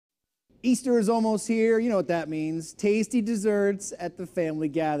Easter is almost here. You know what that means. Tasty desserts at the family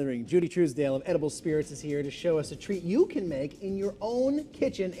gathering. Judy Truesdale of Edible Spirits is here to show us a treat you can make in your own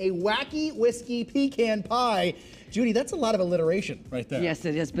kitchen, a wacky whiskey pecan pie. Judy, that's a lot of alliteration right there. Yes,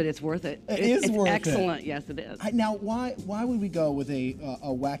 it is, but it's worth it. It's worth it. Excellent. Yes, it is. Now, why would we go with a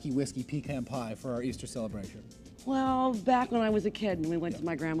wacky whiskey pecan pie for our Easter celebration? Well, back when I was a kid and we went to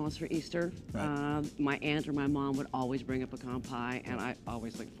my grandma's for Easter, Right. my aunt or my mom would always bring a pecan pie, and I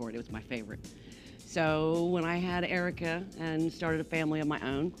always looked for it. It was my favorite. So when I had Erica and started a family of my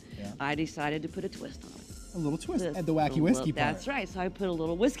own, I decided to put a twist on it. A little twist at the wacky whiskey pie. That's right. So I put a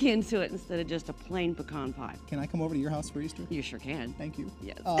little whiskey into it instead of just a plain pecan pie. Can I come over to your house for Easter? You sure can. Thank you.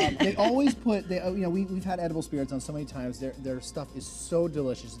 Yes. They always put, we've had Edible Spirits on so many times. Their stuff is so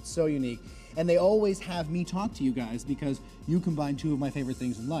delicious. It's so unique. And they always have me talk to you guys because you combine two of my favorite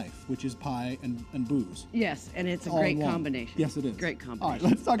things in life, which is pie and booze. Yes, and it's a All great in one. combination. Yes, it is. Great combination. All right,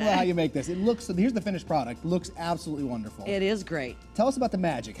 let's talk about how you make this. It looks, here's the finished product. Looks absolutely wonderful. It is great. Tell us about the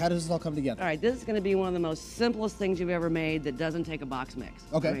magic. How does this all come together? All right, this is going to be one of the most simplest things you've ever made that doesn't take a box mix.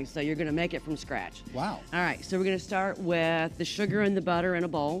 Okay. So you're going to make it from scratch. Wow. All right, so we're going to start with the sugar and the butter in a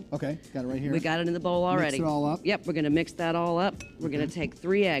bowl. Okay, got it right here. We got it in the bowl already. Mix it all up. Yep, we're going to mix that all up. We're going to take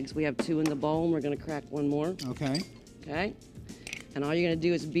 3 eggs. We have 2 in the bowl, and we're going to crack 1 more. Okay. Okay. And all you're going to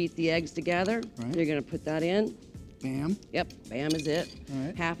do is beat the eggs together. Right. You're going to put that in. Bam. Yep, bam is it. All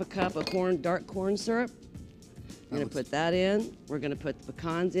right. Half a cup of dark corn syrup. We're going to put that in. We're going to put the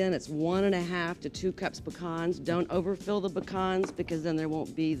pecans in. It's 1.5 to 2 cups pecans. Don't overfill the pecans because then there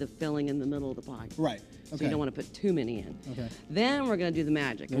won't be the filling in the middle of the pie. Right. So Okay. you don't want to put too many in. Okay. Then we're going to do the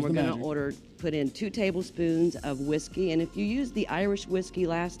magic. There's and we're the going to magic. put in 2 tablespoons of whiskey. And if you used the Irish whiskey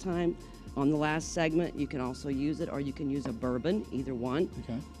last time on the last segment, you can also use it, or you can use a bourbon, either one.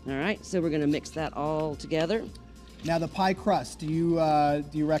 Okay. All right, so we're going to mix that all together. Now the pie crust, do you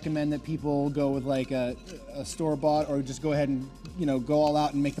recommend that people go with like a store-bought, or just go ahead and go all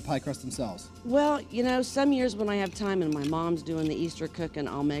out and make the pie crust themselves? Well, some years when I have time and my mom's doing the Easter cooking,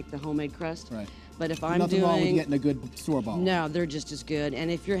 I'll make the homemade crust. Right. But if I'm Nothing wrong with doing, getting a good store-bought. no, they're just as good. And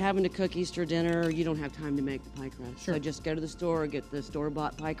if you're having to cook Easter dinner, you don't have time to make the pie crust. Sure. So just go to the store or get the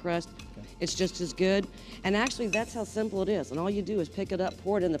store-bought pie crust. Okay. It's just as good. And actually, that's how simple it is. And all you do is pick it up,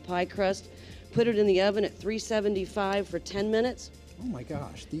 pour it in the pie crust, put it in the oven at 375 for 10 minutes. Oh my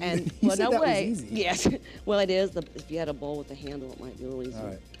gosh. And you well, said no that way. was easy. Yes. Well, it is. If you had a bowl with a handle, it might be a little easier. All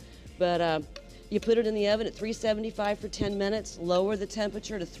right. But you put it in the oven at 375 for 10 minutes. Lower the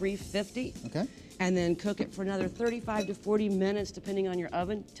temperature to 350. Okay. And then cook it for another 35 to 40 minutes, depending on your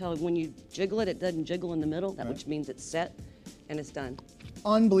oven, till when you jiggle it, it doesn't jiggle in the middle, which means it's set, and it's done.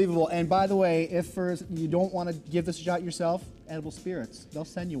 Unbelievable. And by the way, if you don't want to give this a shot yourself, Edible Spirits, they'll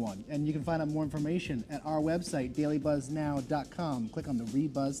send you one. And you can find out more information at our website, dailybuzz.now.com. Click on the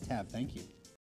Rebuzz tab. Thank you.